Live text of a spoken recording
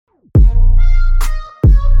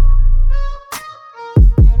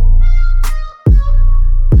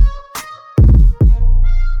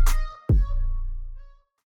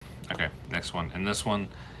And this one,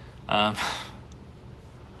 um,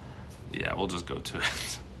 yeah, we'll just go to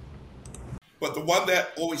it. But the one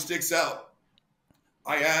that always sticks out,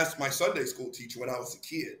 I asked my Sunday school teacher when I was a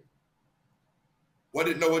kid, what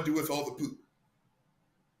did Noah do with all the poop?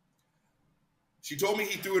 She told me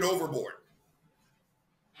he threw it overboard.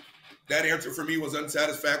 That answer for me was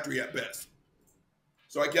unsatisfactory at best.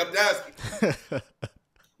 So I kept asking.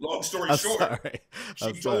 Long story I'm short, sorry. she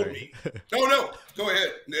I'm told sorry. me, no, no, go ahead.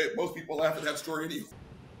 Most people laugh at that story anyway.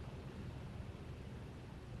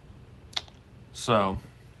 So,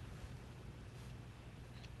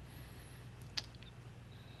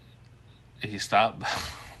 he stopped.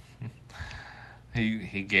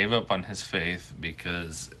 he gave up on his faith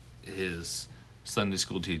because his Sunday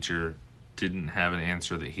school teacher didn't have an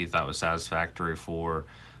answer that he thought was satisfactory for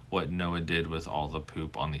what Noah did with all the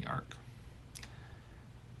poop on the ark.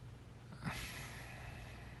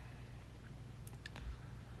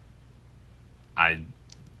 I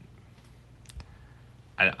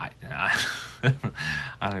I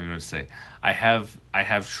don't even know what to say. I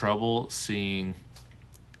have trouble seeing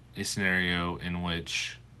a scenario in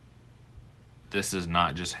which this is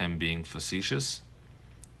not just him being facetious,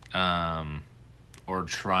 um, or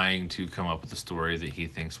trying to come up with a story that he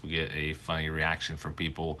thinks will get a funny reaction from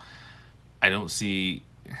people. I don't see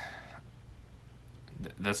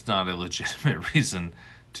that's not a legitimate reason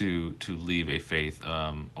to leave a faith,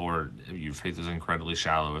 or your faith is incredibly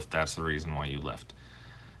shallow if that's the reason why you left.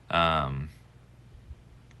 Um,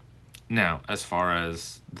 Now, as far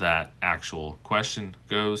as that actual question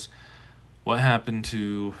goes, what happened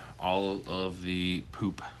to all of the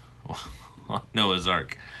poop on Noah's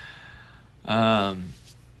Ark? Um,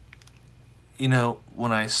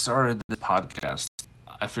 when I started the podcast,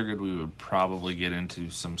 I figured we would probably get into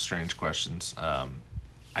some strange questions.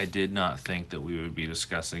 I did not think that we would be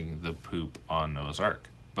discussing the poop on Noah's Ark,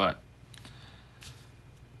 but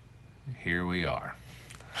here we are.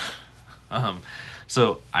 Um,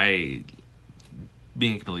 so, being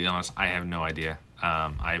completely honest, I have no idea.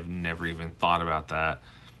 I've never even thought about that.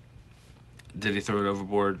 Did he throw it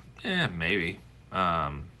overboard? Maybe.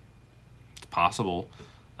 Um, it's possible.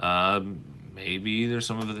 Maybe there's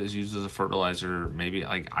some of it that's used as a fertilizer. Maybe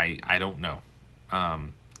I don't know.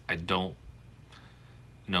 I don't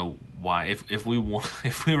know why. If we want,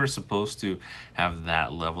 if we were supposed to have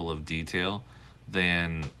that level of detail,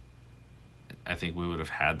 then I think we would have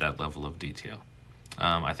had that level of detail.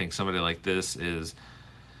 I think somebody like this is,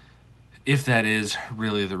 if that is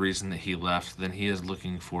really the reason that he left, then he is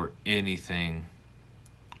looking for anything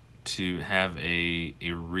to have a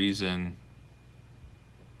reason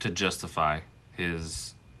to justify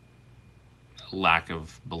his lack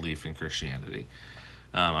of belief in Christianity.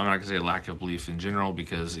 I'm not going to say lack of belief in general,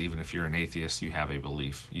 because even if you're an atheist, you have a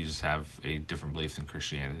belief. You just have a different belief than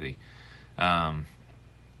Christianity. Um,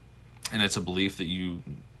 and it's a belief that you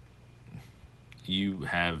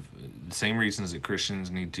have the same reasons that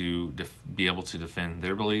Christians need to be able to defend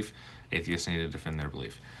their belief. Atheists need to defend their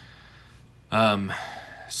belief. Um,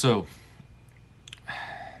 so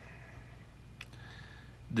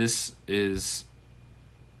this is.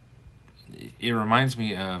 It reminds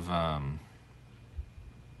me of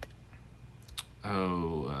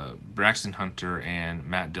Braxton Hunter and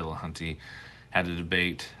Matt Dillahunty had a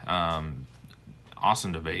debate.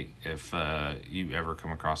 Awesome debate. If you ever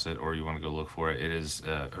come across it or you want to go look for it, it is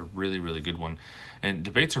a really, really good one. And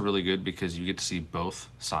debates are really good because you get to see both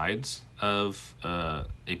sides of a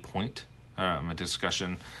point, a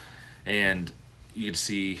discussion, and you get to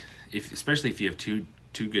see, especially if you have two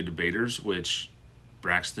good debaters, which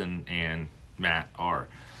Braxton and Matt are.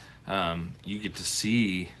 You get to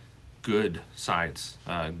see good sides,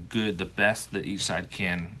 the best that each side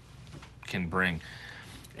can bring,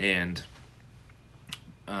 and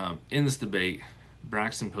in this debate,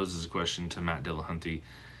 Braxton poses a question to Matt Dillahunty.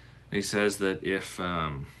 And he says that if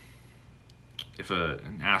an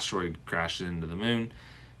asteroid crashes into the moon,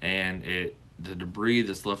 and the debris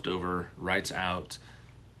that's left over writes out,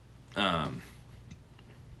 um,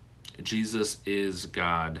 Jesus is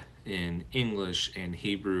God in English and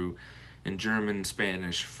Hebrew, in German,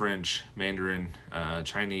 Spanish, French, Mandarin,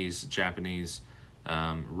 Chinese, Japanese,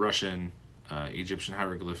 Russian, Egyptian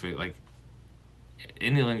hieroglyphic, like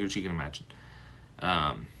any language you can imagine.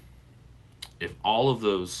 Um, if all of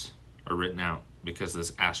those are written out because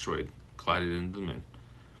this asteroid collided into the moon,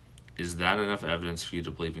 is that enough evidence for you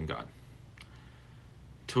to believe in God?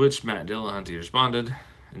 To which Matt Dillahunty responded,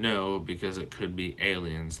 no, because it could be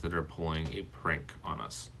aliens that are pulling a prank on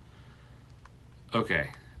us.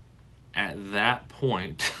 Okay, at that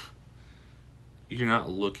point, you're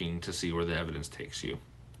not looking to see where the evidence takes you.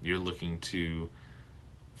 You're looking to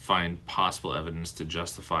find possible evidence to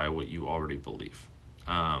justify what you already believe.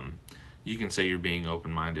 You can say you're being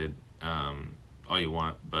open-minded all you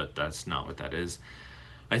want, but that's not what that is.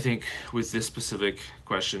 I think with this specific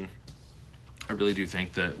question, I really do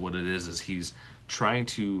think that what it is he's trying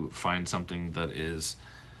to find something that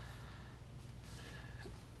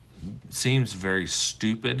seems very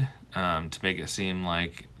stupid, to make it seem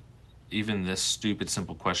like even this stupid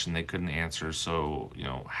simple question they couldn't answer. So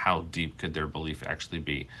how deep could their belief actually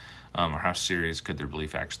be, or how serious could their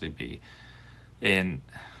belief actually be? And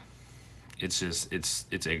it's just it's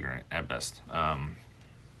ignorant at best.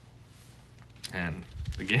 And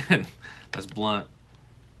again, that's blunt.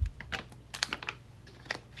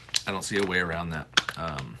 I don't see a way around that.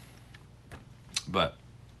 But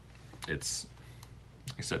it's,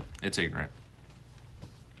 like I said, it's ignorant.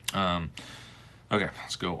 Okay,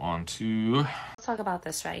 let's go on to... Let's talk about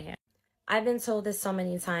this right here. I've been told this so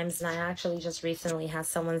many times, and I actually just recently had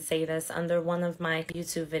someone say this under one of my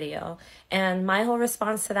YouTube video. And my whole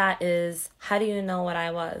response to that is, how do you know what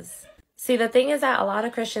I was? See, the thing is that a lot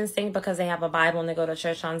of Christians think because they have a Bible and they go to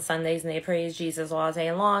church on Sundays and they praise Jesus all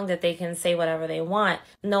day long that they can say whatever they want.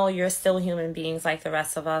 No, you're still human beings like the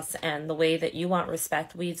rest of us, and the way that you want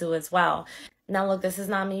respect, we do as well. Now, look, this is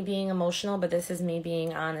not me being emotional, but this is me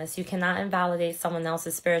being honest. You cannot invalidate someone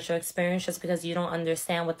else's spiritual experience just because you don't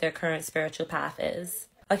understand what their current spiritual path is.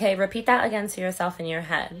 Okay, repeat that again to yourself in your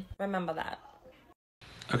head. Remember that.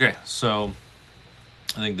 Okay, so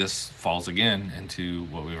I think this falls again into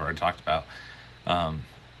what we've already talked about,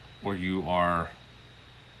 where you are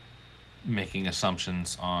making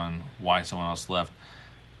assumptions on why someone else left.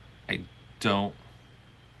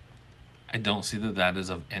 I don't see that is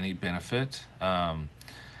of any benefit. I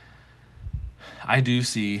do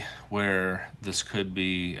see where this could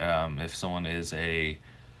be, if someone is a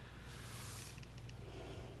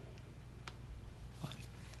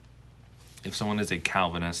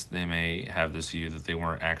Calvinist, they may have this view that they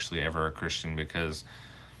weren't actually ever a Christian because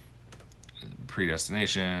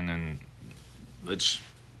predestination, and which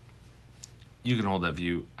you can hold that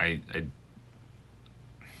view. I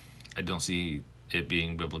don't see it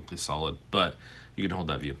being biblically solid, but you can hold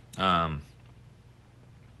that view. And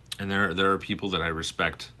there are people that I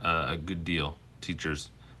respect a good deal, teachers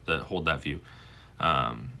that hold that view.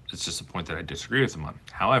 It's just a point that I disagree with them on.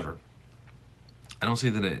 However, I don't see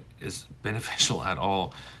that it is beneficial at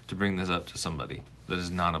all to bring this up to somebody that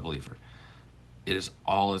is not a believer.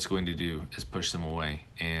 All it's going to do is push them away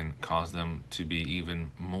and cause them to be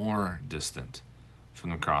even more distant from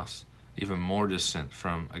the cross, even more distant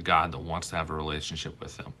from a God that wants to have a relationship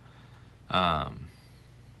with them.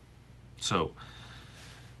 So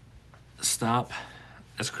stop,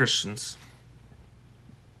 as Christians,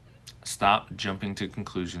 stop jumping to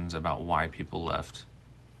conclusions about why people left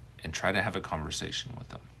and try to have a conversation with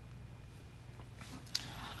them.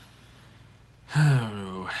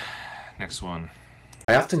 Next one.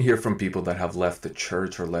 I often hear from people that have left the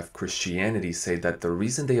church or left Christianity say that the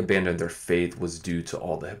reason they abandoned their faith was due to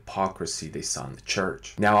all the hypocrisy they saw in the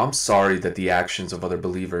church. Now, I'm sorry that the actions of other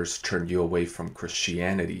believers turned you away from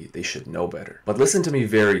Christianity. They should know better. But listen to me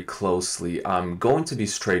very closely. I'm going to be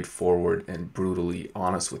straightforward and brutally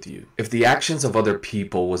honest with you. If the actions of other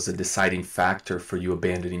people was the deciding factor for you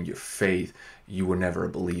abandoning your faith, you were never a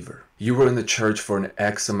believer. You were in the church for an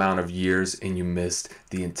X amount of years and you missed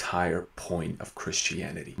the entire point of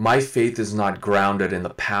Christianity. My faith is not grounded in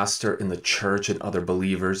the pastor, in the church, and other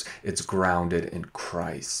believers. It's grounded in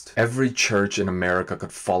Christ. Every church in America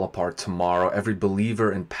could fall apart tomorrow. Every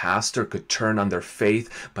believer and pastor could turn on their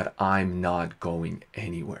faith, but I'm not going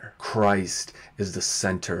anywhere. Christ is the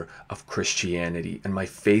center of Christianity, and my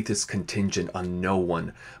faith is contingent on no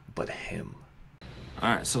one but Him.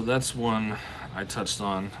 All right, so that's one I touched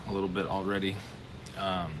on a little bit already.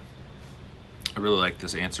 I really like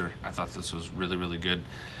this answer. I thought this was really, really good.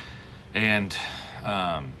 And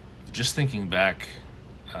just thinking back,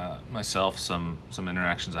 myself, some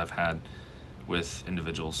interactions I've had with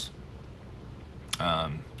individuals,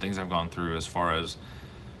 things I've gone through as far as,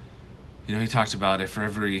 he talked about if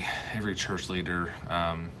every church leader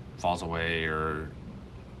falls away or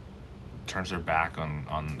turns their back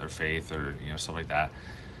on their faith or stuff like that.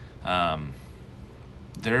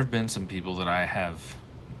 There have been some people that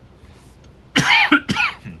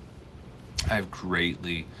I've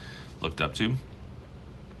greatly looked up to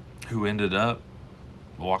who ended up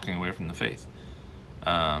walking away from the faith,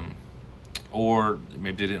 or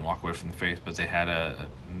maybe they didn't walk away from the faith, but they had a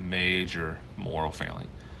major moral failing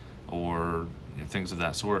or things of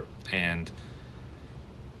that sort. And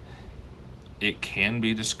it can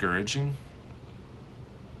be discouraging,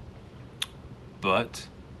 but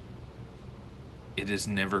it has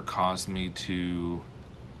never caused me to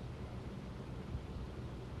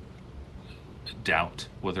doubt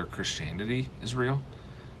whether Christianity is real.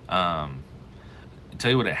 Um,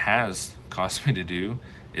 tell you what it has caused me to do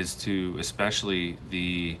is to, especially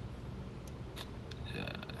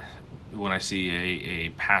when I see a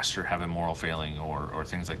pastor have a moral failing or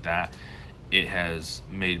things like that, it has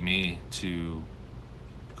made me to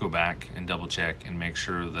go back and double check and make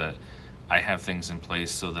sure that I have things in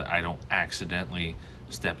place so that I don't accidentally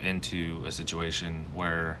step into a situation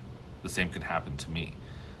where the same could happen to me.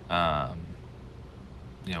 Um,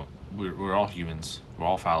 we're all humans, we're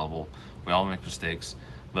all fallible, we all make mistakes,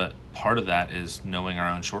 but part of that is knowing our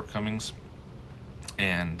own shortcomings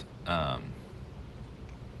and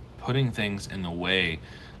putting things in the way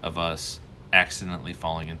of us accidentally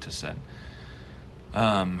falling into sin.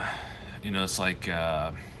 Um, it's like,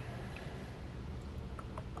 oh,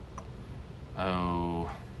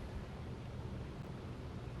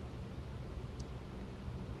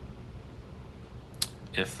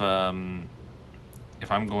 if I'm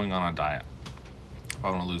going on a diet, if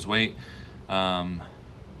I want to lose weight, one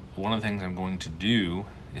of the things I'm going to do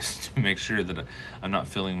is to make sure that I'm not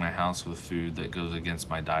filling my house with food that goes against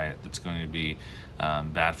my diet. That's going to be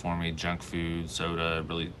bad for me, junk food, soda,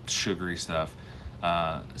 really sugary stuff,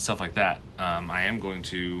 stuff like that. I am going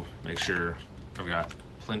to make sure I've got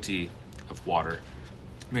plenty of water.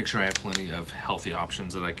 Make sure I have plenty of healthy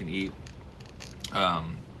options that I can eat.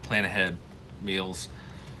 Plan ahead meals.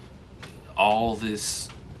 All this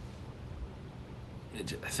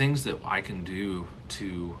things that I can do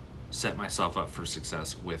to set myself up for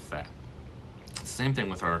success with that. It's the same thing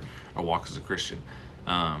with our walk as a Christian.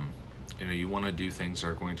 You want to do things that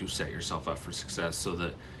are going to set yourself up for success so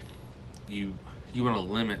that you want to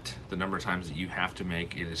limit the number of times that you have to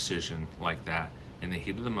make a decision like that in the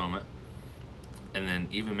heat of the moment, and then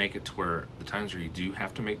even make it to where the times where you do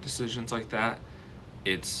have to make decisions like that,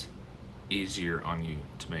 it's easier on you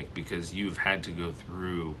to make because you've had to go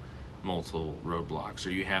through multiple roadblocks, or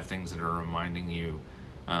you have things that are reminding you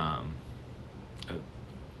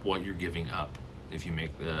what you're giving up if you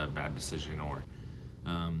make the bad decision, or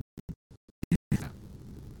and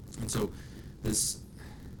so this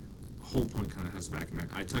whole point kind of has back, and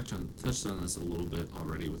I touched on this a little bit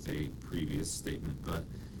already with a previous statement, but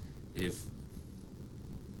if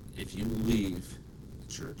you leave the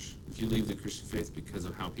church, if you leave the Christian faith because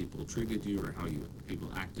of how people treated you or how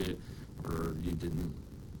people acted, or you didn't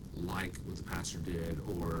like what the pastor did,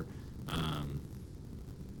 or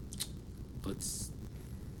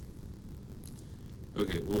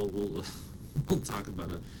we'll talk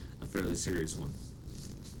about a fairly serious one.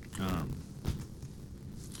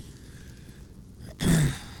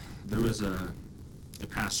 There was a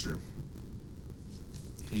pastor.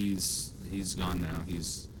 He's gone now.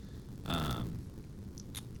 He's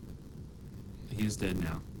dead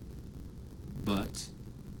now. But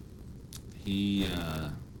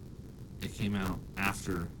it came out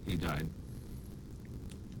after he died.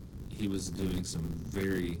 He was doing some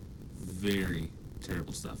very, very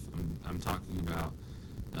terrible stuff. I'm talking about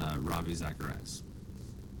Ravi Zacharias.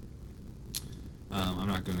 I'm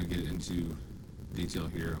not going to get into detail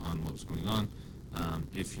here on what was going on.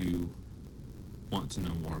 If you want to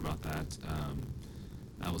know more about that,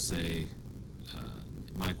 I will say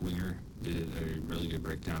Mike Winger did a really good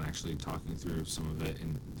breakdown, actually talking through some of it,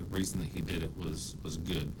 and the reason that he did it was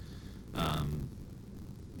good.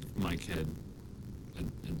 Mike had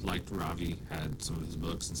liked Ravi, had some of his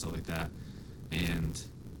books and stuff like that, and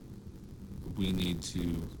we need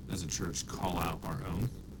to, as a church, call out our own.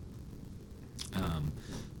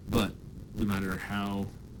 But no matter how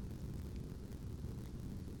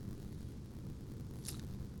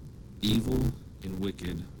evil and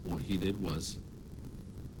wicked what he did was,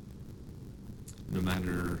 no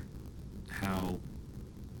matter how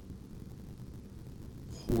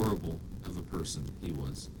horrible of a person he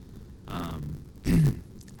was,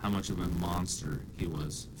 how much of a monster he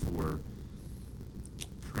was for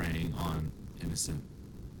preying on innocent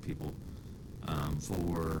people,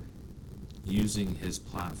 for using his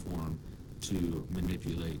platform to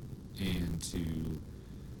manipulate and to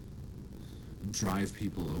drive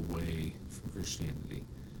people away from Christianity.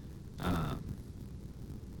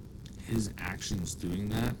 His actions doing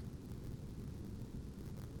that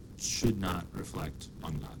should not reflect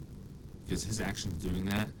on God, because his actions doing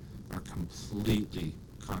that are completely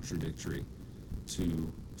contradictory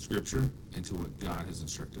to Scripture and to what God has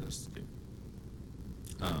instructed us to do.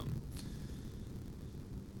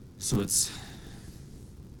 So it's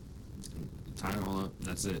tie it all up.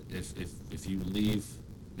 That's it. If you leave,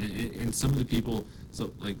 and some of the people,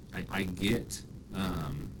 so like I get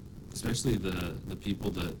especially the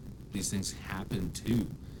people that these things happen to.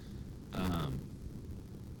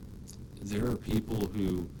 There are people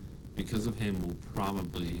who, because of him, will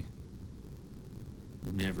probably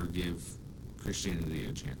never give Christianity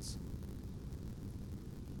a chance,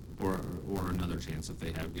 or another chance if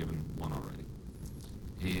they have given one already.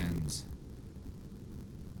 And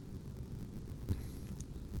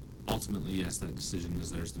ultimately, yes, that decision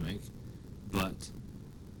is theirs to make, but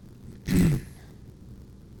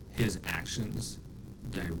his actions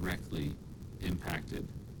directly impacted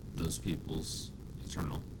those people's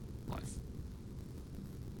eternal life.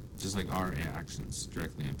 Just like our actions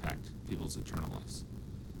directly impact people's eternal lives.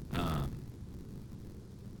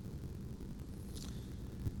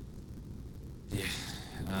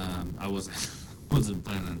 I wasn't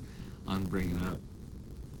planning on bringing up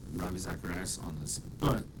Ravi Zacharias on this,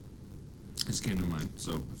 but it just came to mind,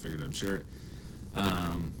 so I figured I'd share it.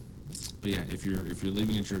 But yeah, if you're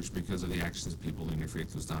leaving a church because of the actions of people, then your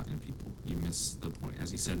faith was not in people. You miss the point.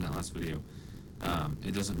 As he said in that last video,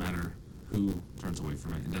 it doesn't matter who turns away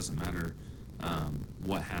from it. It doesn't matter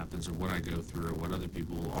what happens or what I go through or what other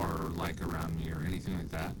people are like around me or anything like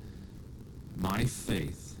that. My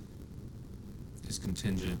faith is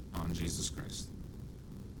contingent on Jesus Christ.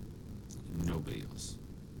 Nobody else.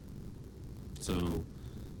 So,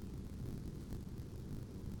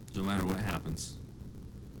 no matter what happens,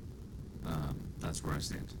 that's where I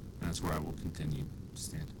stand. That's where I will continue to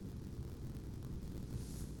stand.